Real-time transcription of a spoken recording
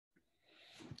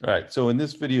All right, so in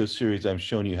this video series, I'm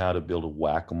showing you how to build a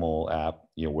whack-a-mole app,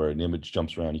 where an image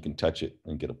jumps around, you can touch it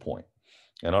and get a point.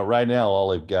 And right now,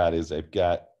 all I've got is I've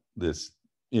got this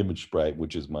image sprite,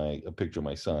 which is a picture of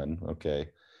my son, okay?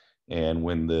 And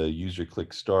when the user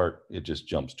clicks start, it just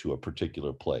jumps to a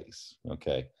particular place,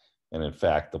 okay? And in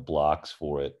fact, the blocks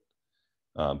for it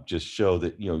just show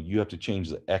that, you have to change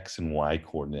the X and Y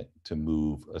coordinate to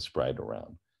move a sprite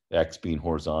around. X being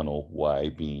horizontal, Y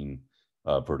being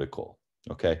vertical.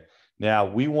 Okay. Now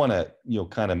we want to,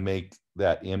 kind of make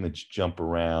that image jump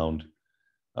around,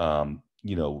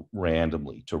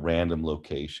 randomly to random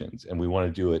locations. And we want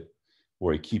to do it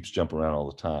where it keeps jumping around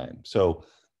all the time. So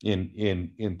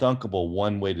in Thunkable,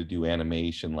 one way to do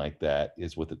animation like that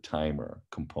is with a timer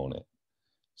component.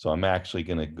 So I'm actually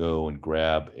going to go and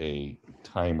grab a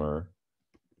timer,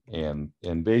 and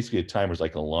basically a timer is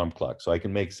like an alarm clock. So I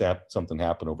can make something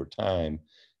happen over time.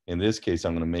 In this case,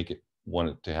 I'm going to want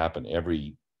it to happen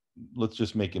let's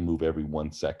just make it move every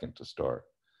 1 second to start.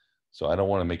 So I don't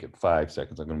want to make it 5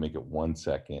 seconds. I'm going to make it 1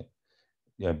 second.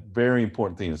 Yeah, very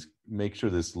important thing is make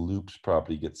sure this loops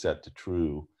property gets set to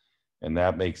true. And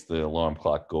that makes the alarm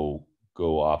clock go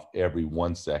off every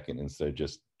 1 second instead of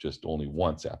just only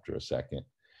once after a second.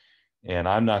 And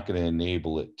I'm not going to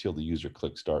enable it till the user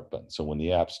clicks start button. So when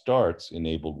the app starts,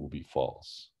 enabled will be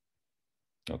false.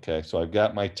 Okay, so I've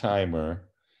got my timer,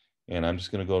 and I'm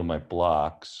just going to go to my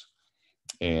blocks.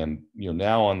 And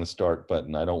now on the start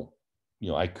button,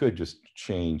 I could just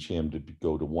change him to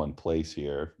go to one place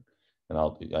here, and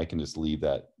I can just leave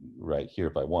that right here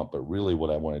if I want. But really, what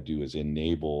I want to do is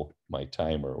enable my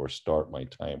timer or start my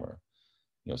timer.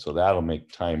 So that'll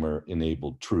make timer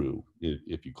enabled true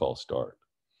if you call start.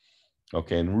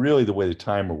 Okay, and really the way the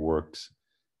timer works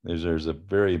is there's a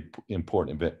very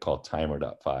important event called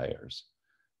timer.fires.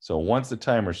 So once the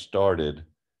timer started,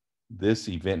 this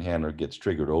event handler gets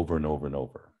triggered over and over and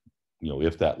over,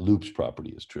 if that loops property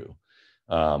is true.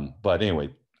 But anyway,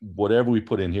 whatever we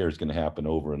put in here is going to happen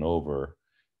over and over.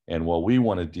 And what we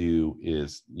want to do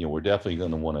is, we're definitely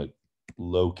going to want to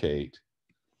locate,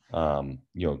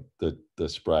 the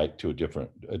sprite to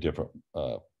a different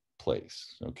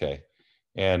place. Okay.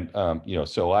 And,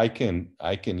 so I can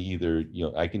either,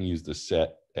 I can use the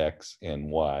set X and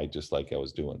Y just like I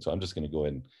was doing. So I'm just going to go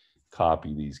ahead and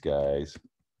copy these guys.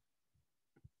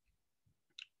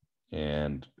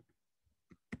 And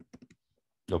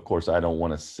of course, I don't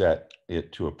want to set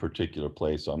it to a particular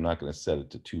place. So I'm not going to set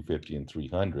it to 250 and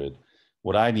 300.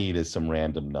 What I need is some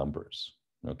random numbers.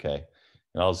 Okay.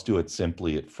 And I'll just do it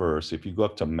simply at first. If you go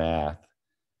up to math,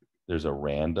 there's a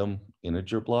random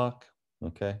integer block.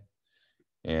 Okay.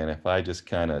 And if I just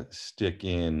kind of stick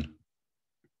in,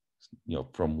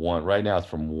 from one, right now it's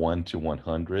from 1 to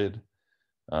 100.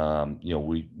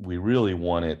 We really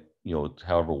want it,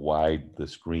 however wide the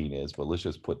screen is, but let's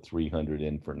just put 300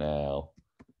 in for now.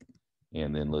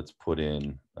 And then let's put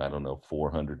in, I don't know,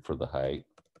 400 for the height.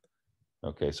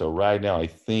 Okay, so right now I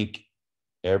think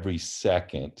every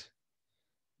second,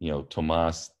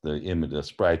 Tomas, the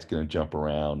sprite's going to jump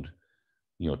around,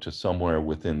 to somewhere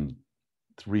within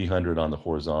 300 on the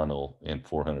horizontal and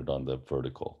 400 on the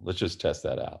vertical. Let's just test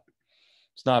that out.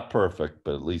 It's not perfect,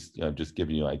 but at least I'm just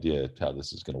giving you an idea of how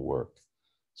this is going to work.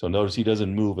 So notice he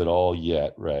doesn't move at all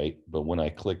yet, right? But when I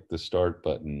click the start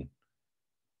button,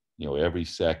 every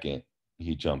second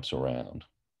he jumps around.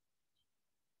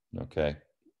 Okay.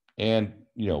 And,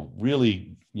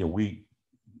 really,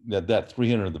 that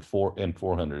 300 and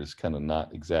 400 is kind of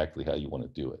not exactly how you want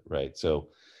to do it, right? So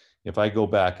if I go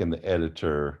back in the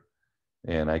editor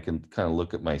and I can kind of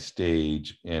look at my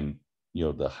stage, and,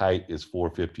 the height is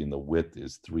 450 and the width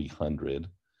is 300.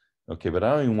 Okay, but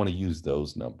I don't even want to use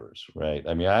those numbers, right?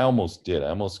 I mean, I almost did. I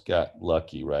almost got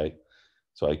lucky, right?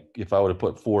 So if I would have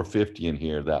put 450 in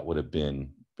here, that would have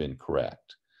been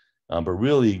correct. But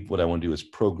really, what I want to do is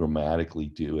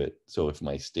programmatically do it. So if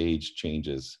my stage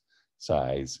changes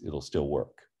size, it'll still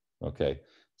work. Okay.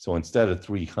 So instead of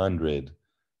 300,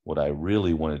 what I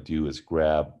really want to do is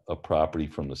grab a property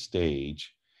from the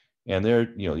stage. And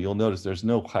there, you'll notice there's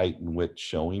no height and width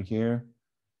showing here,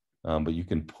 but you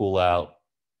can pull out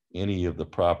any of the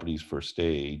properties for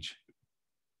stage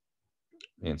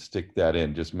and stick that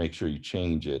in. Just make sure you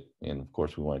change it. And of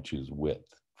course, we want to choose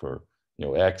width for,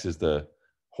 X is the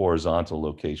horizontal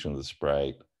location of the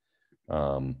sprite.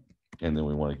 And then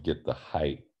we want to get the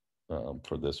height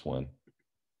for this one.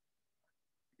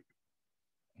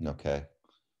 Okay.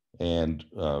 And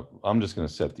I'm just going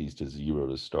to set these to 0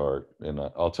 to start. And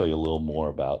I'll tell you a little more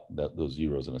about those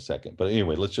zeros in a second. But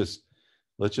anyway, let's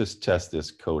just test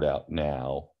this code out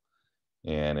now.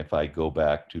 And if I go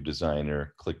back to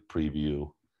designer, click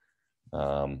preview,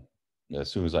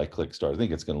 as soon as I click start, I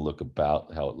think it's going to look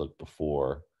about how it looked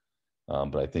before.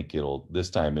 But I think this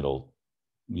time it'll,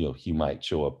 he might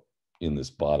show up in this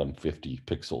bottom 50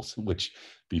 pixels, which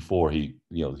before he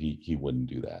wouldn't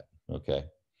do that. Okay.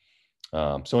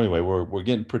 So anyway, we're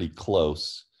getting pretty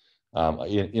close.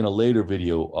 In a later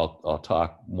video, I'll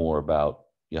talk more about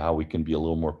how we can be a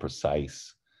little more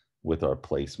precise with our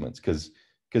placements,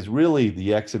 because really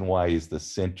the X and Y is the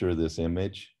center of this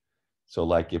image. So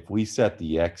like if we set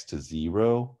the X to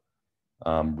 0,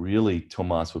 really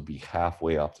Tomas would be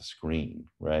halfway off the screen,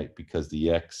 right? Because the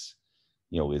X,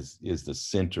 is the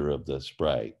center of the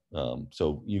sprite.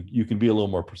 So you can be a little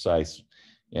more precise,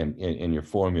 and your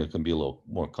formula can be a little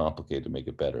more complicated to make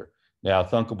it better. Now,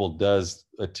 Thunkable does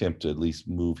attempt to at least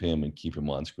move him and keep him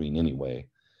on screen anyway.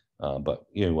 But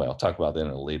anyway, I'll talk about that in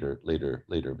a later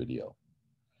video.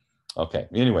 Okay,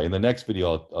 anyway, in the next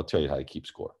video, I'll tell you how to keep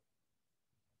score.